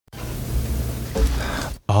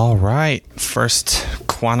All right, first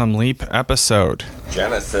Quantum Leap episode.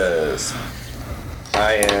 Genesis.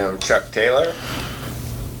 I am Chuck Taylor.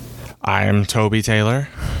 I am Toby Taylor.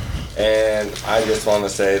 And I just want to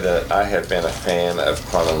say that I have been a fan of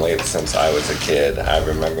Quantum Leap since I was a kid. I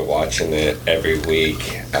remember watching it every week.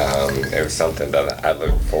 It was something that I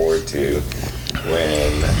looked forward to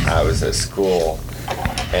when I was at school.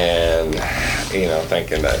 And,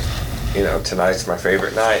 thinking that, tonight's my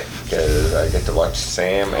favorite night because I get to watch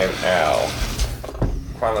Sam and Al.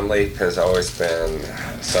 Quantum Leap has always been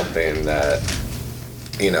something that,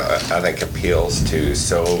 I think appeals to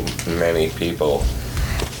so many people.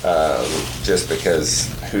 Just because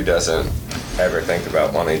who doesn't ever think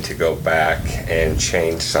about wanting to go back and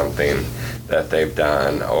change something that they've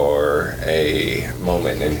done or a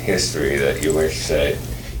moment in history that you wish that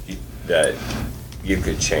you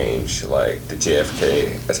could change, like the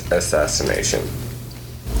JFK assassination.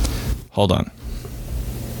 Hold on.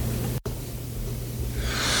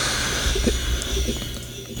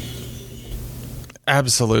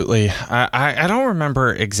 Absolutely. I don't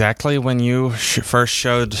remember exactly when you first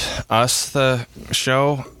showed us the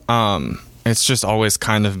show. It's just always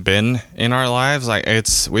kind of been in our lives.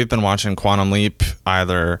 We've been watching Quantum Leap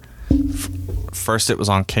either first it was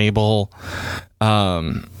on cable,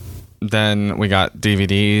 then we got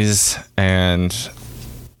DVDs, and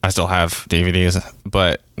I still have DVDs,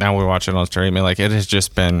 but now we watch it on streaming.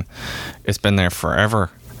 It's been there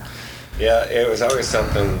forever. Yeah, it was always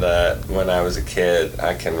something that when I was a kid,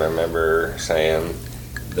 I can remember saying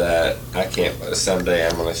that someday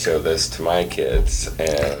I'm going to show this to my kids.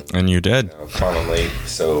 And you did. Quantum Leap.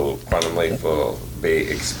 So Quantum Leap will be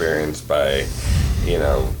experienced by,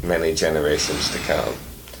 many generations to come.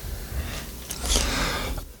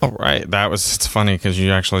 All right. It's funny because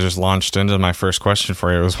you actually just launched into my first question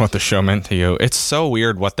for you. It was what the show meant to you. It's so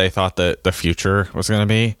weird what they thought that the future was going to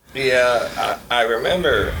be. Yeah, I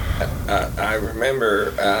remember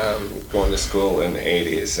going to school in the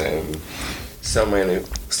 80s and so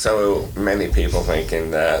many people thinking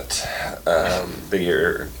that the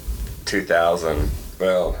year 2000,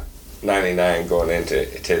 99 going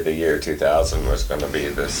into the year 2000 was going to be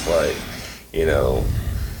this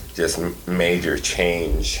just major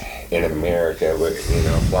change in America with,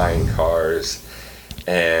 flying cars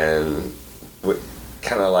and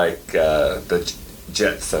kind of like the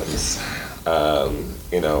Jetsons.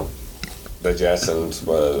 The Jetsons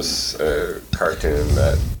was a cartoon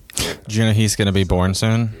that Do you know he's going to be born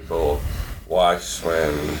soon? People watched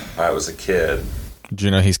when I was a kid. Do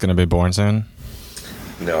you know he's going to be born soon?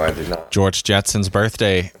 No, I did not. George Jetson's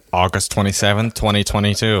birthday, August 27th,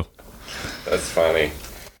 2022. That's funny.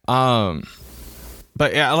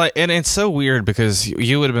 But yeah, and it's so weird because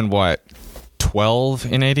you would have been what,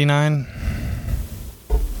 12 in 89?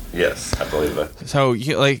 Yes, I believe that. So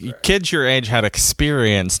kids your age had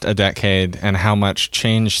experienced a decade and how much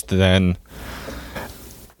changed then.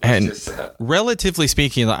 And relatively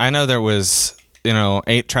speaking, I know there was,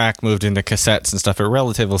 8-track moved into cassettes and stuff, but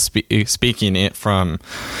relatively speaking, it from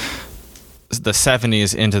the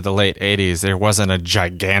 70s into the late 80s, there wasn't a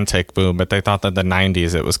gigantic boom, but they thought that the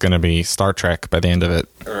 90s it was going to be Star Trek by the end of it.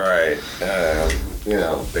 Right.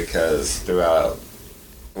 Because throughout,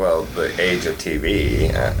 the age of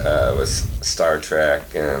TV was Star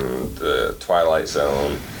Trek and the Twilight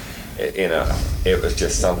Zone. It was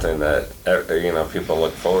just something that, people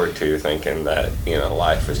look forward to, thinking that,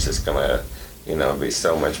 life was just going to, be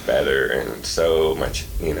so much better and so much,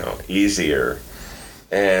 easier.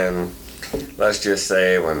 And let's just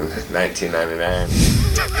say when 1999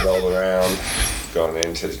 rolled around, going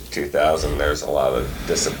into 2000, there's a lot of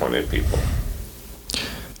disappointed people.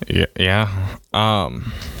 Yeah.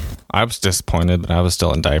 I was disappointed, but I was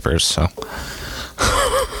still in diapers, so.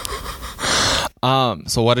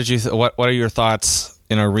 So what did you? What are your thoughts?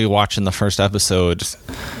 Rewatching the first episode.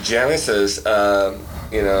 Genesis.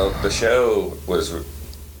 The show was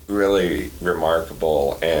really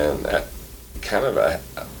remarkable and kind of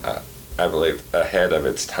I believe ahead of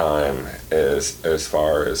its time as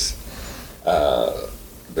far as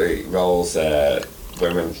the roles that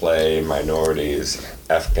women play, minorities,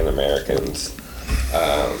 African Americans.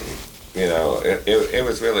 It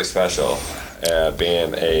was really special.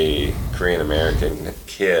 Being a Korean American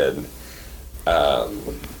kid, I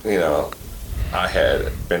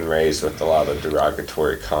had been raised with a lot of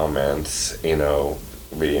derogatory comments,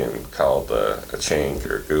 being called a chink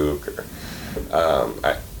or gook,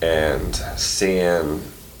 and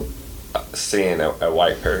seeing a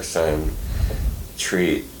white person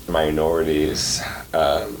treat minorities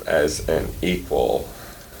as an equal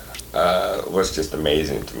was just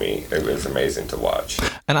amazing to me. It was amazing to watch.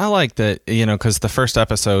 And I like that, because the first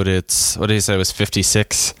episode, it's, what did he say, it was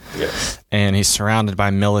 56? Yes. And he's surrounded by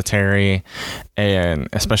military and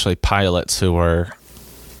especially pilots who were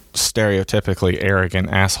stereotypically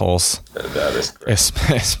arrogant assholes. That is correct.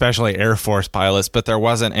 Especially Air Force pilots, but there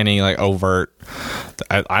wasn't any like overt.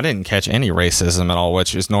 I didn't catch any racism at all,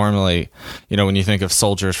 which is normally, when you think of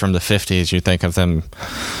soldiers from the 50s, you think of them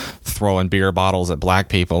throwing beer bottles at black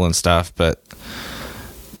people and stuff, but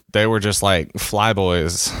they were just like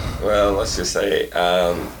flyboys. Well, let's just say,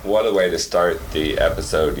 what a way to start the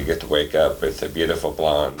episode. You get to wake up with a beautiful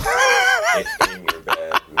blonde in your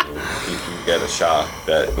bed. You get a shock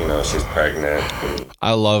that, she's pregnant.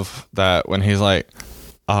 I love that when he's like,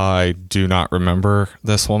 I do not remember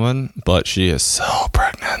this woman, but she is so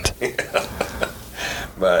pregnant.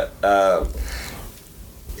 But I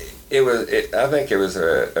think it was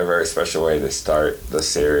a very special way to start the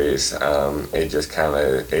series. It just kind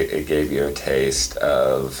of it gave you a taste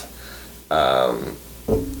of the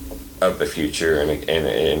future, and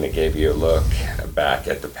it gave you a look back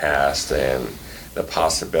at the past and the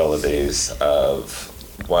possibilities of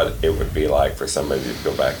what it would be like for somebody to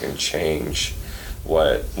go back and change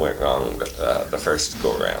what went wrong the first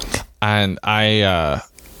go around. And I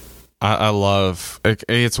love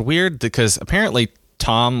it's weird because apparently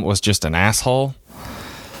Tom was just an asshole,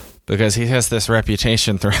 because he has this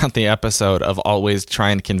reputation throughout the episode of always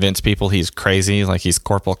trying to convince people he's crazy, like he's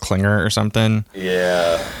Corporal Klinger or something.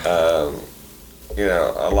 Yeah.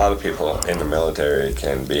 A lot of people in the military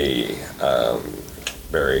can be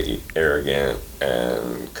very arrogant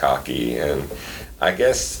and cocky, and I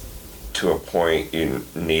guess to a point you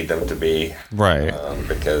need them to be, right,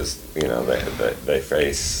 because they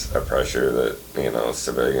face a pressure that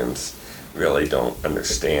civilians really don't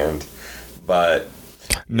understand. But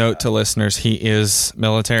note to listeners, he is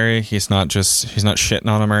military. He's not shitting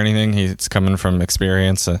on him or anything. He's coming from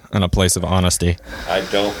experience and a place of honesty. I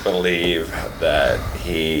don't believe that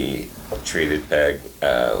he treated Peg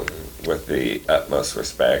with the utmost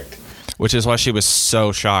respect. Which is why she was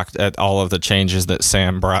so shocked at all of the changes that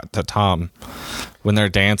Sam brought to Tom when they're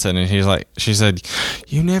dancing. And she said,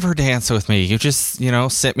 you never dance with me. You just,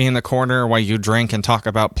 sit me in the corner while you drink and talk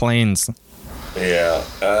about planes. Yeah.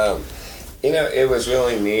 It was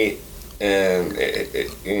really neat. And,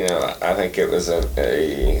 I think it was a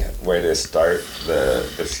way to start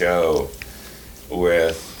the show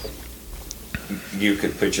with, you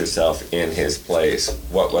could put yourself in his place.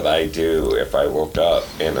 What would I do if I woke up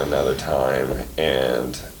in another time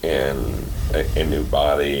and in a new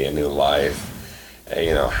body, a new life?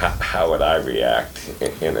 How would I react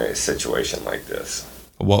in a situation like this?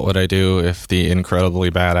 What would I do if the incredibly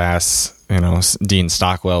badass, Dean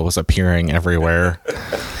Stockwell was appearing everywhere?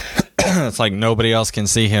 It's like nobody else can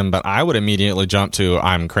see him, but I would immediately jump to,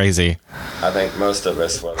 I'm crazy. I think most of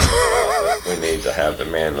us would. We need to have the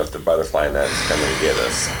man with the butterfly nets come and get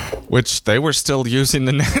us. Which they were still using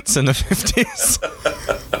the nets in the 50s.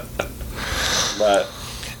 But,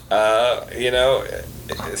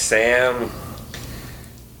 Sam,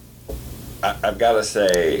 I've got to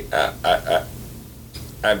say,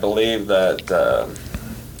 I believe that,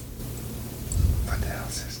 what the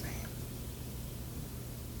hell's his name?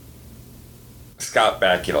 Scott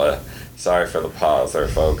Bakula. Sorry for the pause there,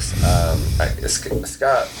 folks.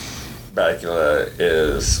 Scott Bakula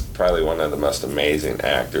is probably one of the most amazing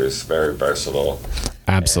actors, very versatile.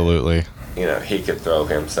 Absolutely. And, he could throw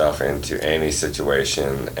himself into any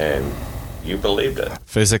situation and you believed it.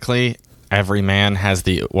 Physically, most every man has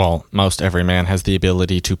the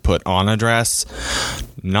ability to put on a dress.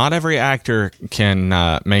 Not every actor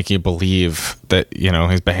can make you believe that,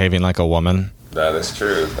 he's behaving like a woman. That is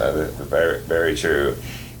true. That is very, very true.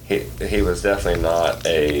 He was definitely not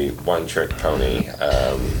a one-trick pony.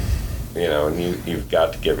 And you've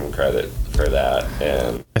got to give him credit for that.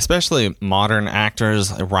 And especially modern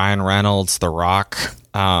actors, Ryan Reynolds, The Rock,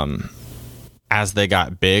 as they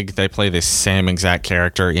got big, they play the same exact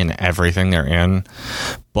character in everything they're in.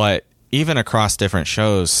 But even across different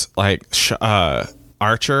shows, like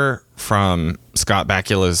Archer from Scott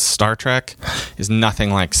Bakula's Star Trek is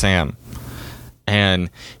nothing like Sam. And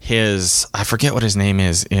I forget what his name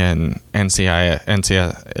is in NCIS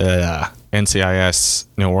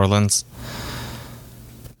New Orleans.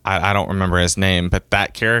 I don't remember his name, but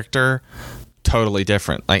that character, totally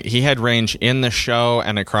different. Like, he had range in the show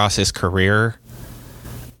and across his career,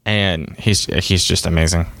 and he's just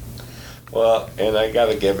amazing. Well, and I got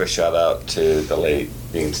to give a shout out to the late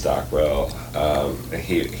Dean Stockwell.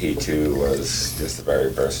 He too was just a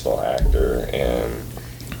very versatile actor, and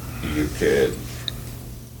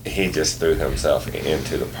he just threw himself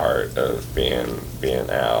into the part of being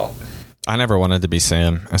Al. I never wanted to be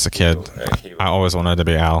Sam as a kid. I always wanted to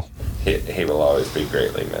be Al. He will always be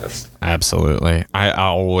greatly missed. Absolutely.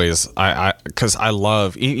 Because I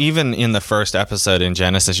love, even in the first episode in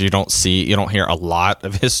Genesis, you don't hear a lot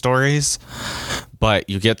of his stories, but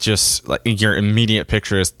you get just like your immediate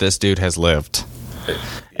picture is this dude has lived.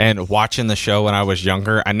 And watching the show when I was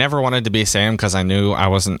younger, I never wanted to be Sam because I knew I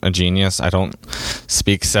wasn't a genius. I don't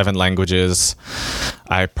speak 7 languages.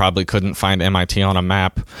 I probably couldn't find MIT on a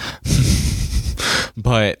map.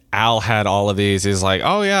 But Al had all of these. He's like,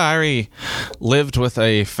 oh yeah, I already lived with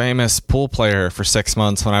a famous pool player for 6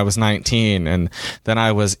 months when I was 19. And then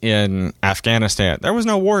I was in Afghanistan. There was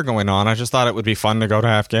no war going on. I just thought it would be fun to go to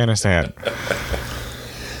Afghanistan.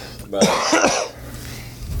 But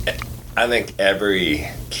I think every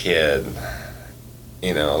kid,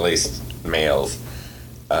 at least males,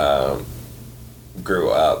 grew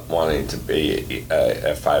up wanting to be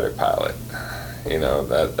a fighter pilot.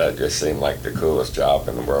 That just seemed like the coolest job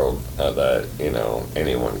in the world that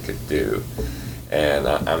anyone could do. And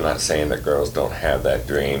I'm not saying that girls don't have that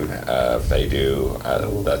dream. If they do,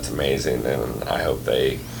 that's amazing, and I hope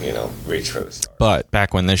they reach for the stars. But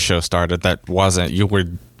back when this show started, that wasn't. You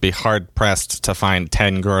would be hard pressed to find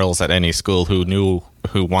 10 girls at any school who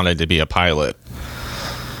wanted to be a pilot.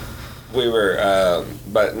 We were,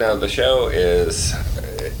 but no, the show is,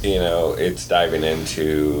 it's diving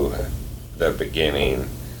into the beginning,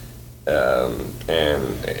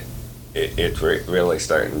 and it's really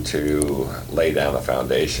starting to lay down a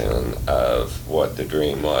foundation of what the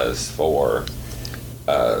dream was for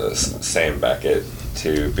Sam Beckett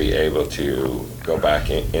to be able to go back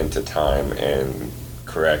into time and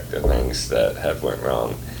correct the things that have went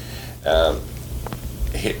wrong. I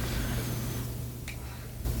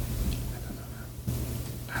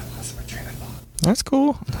lost my train of thought. That's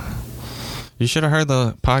cool. You should have heard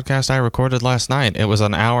the podcast I recorded last night. It was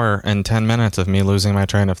an hour and 10 minutes of me losing my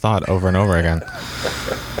train of thought over and over again.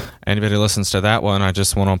 Anybody listens to that one, I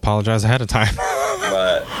just want to apologize ahead of time.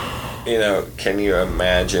 But, can you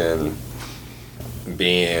imagine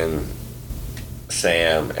being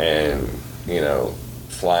Sam and,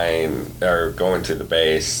 flying or going to the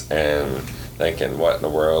base and thinking, what in the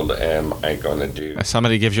world am I going to do?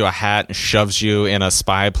 Somebody gives you a hat and shoves you in a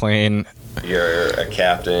spy plane. You're a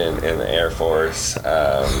captain in the Air Force.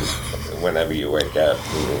 Whenever you wake up,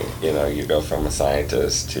 you go from a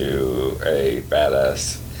scientist to a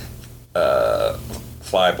badass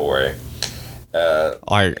flyboy.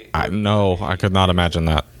 I know. I could not imagine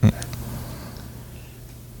that.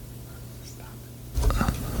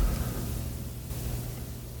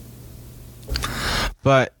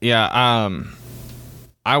 But yeah,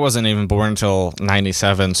 I wasn't even born until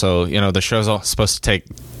 97, so the show's all supposed to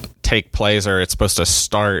take place, or it's supposed to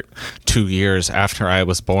start 2 years after I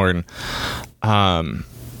was born.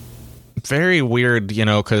 Very weird,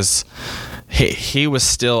 because he was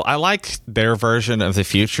still. I like their version of the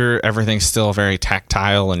future. Everything's still very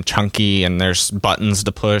tactile and chunky, and there's buttons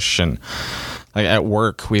to push, and like at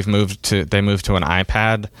work they moved to an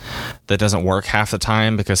iPad that doesn't work half the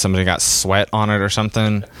time because somebody got sweat on it or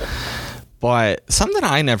something. But something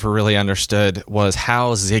I never really understood was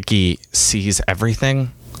how Ziggy sees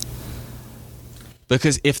everything.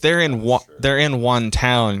 Because if they're in one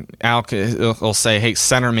town, Al will say, "Hey,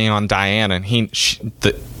 center me on Diane," and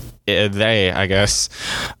they, I guess,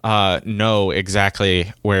 know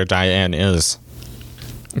exactly where Diane is.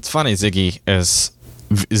 It's funny, Ziggy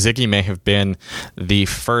may have been the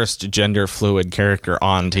first gender fluid character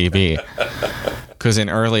on TV. Because in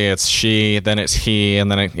early it's she, then it's he, and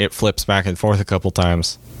then it flips back and forth a couple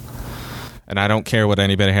times. And I don't care what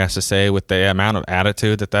anybody has to say, with the amount of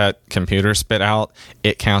attitude that computer spit out,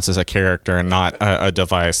 it counts as a character and not a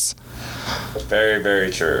device. Very,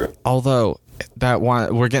 very true. Although, that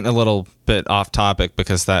one, we're getting a little bit off topic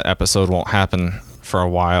because that episode won't happen for a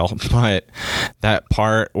while, but that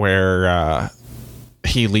part where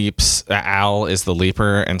he leaps, Al is the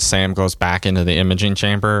leaper, and Sam goes back into the imaging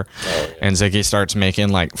chamber, and Ziggy starts making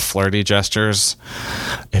like flirty gestures.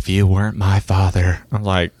 If you weren't my father. I'm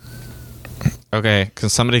like, okay, can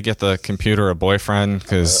somebody get the computer a boyfriend?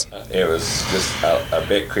 Because it was just a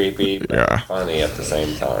bit creepy, but funny at the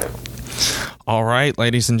same time. All right,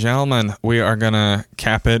 ladies and gentlemen, we are going to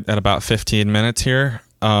cap it at about 15 minutes here.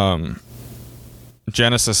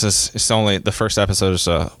 Genesis is only, the first episode is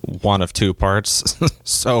one of 2 parts.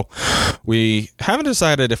 So we haven't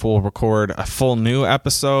decided if we'll record a full new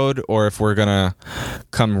episode or if we're going to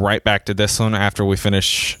come right back to this one after we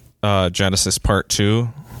finish Genesis Part 2.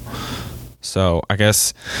 So I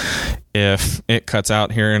guess if it cuts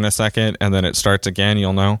out here in a second and then it starts again,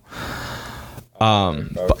 you'll know.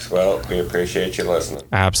 Folks, well, we appreciate you listening.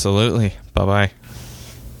 Absolutely. Bye bye.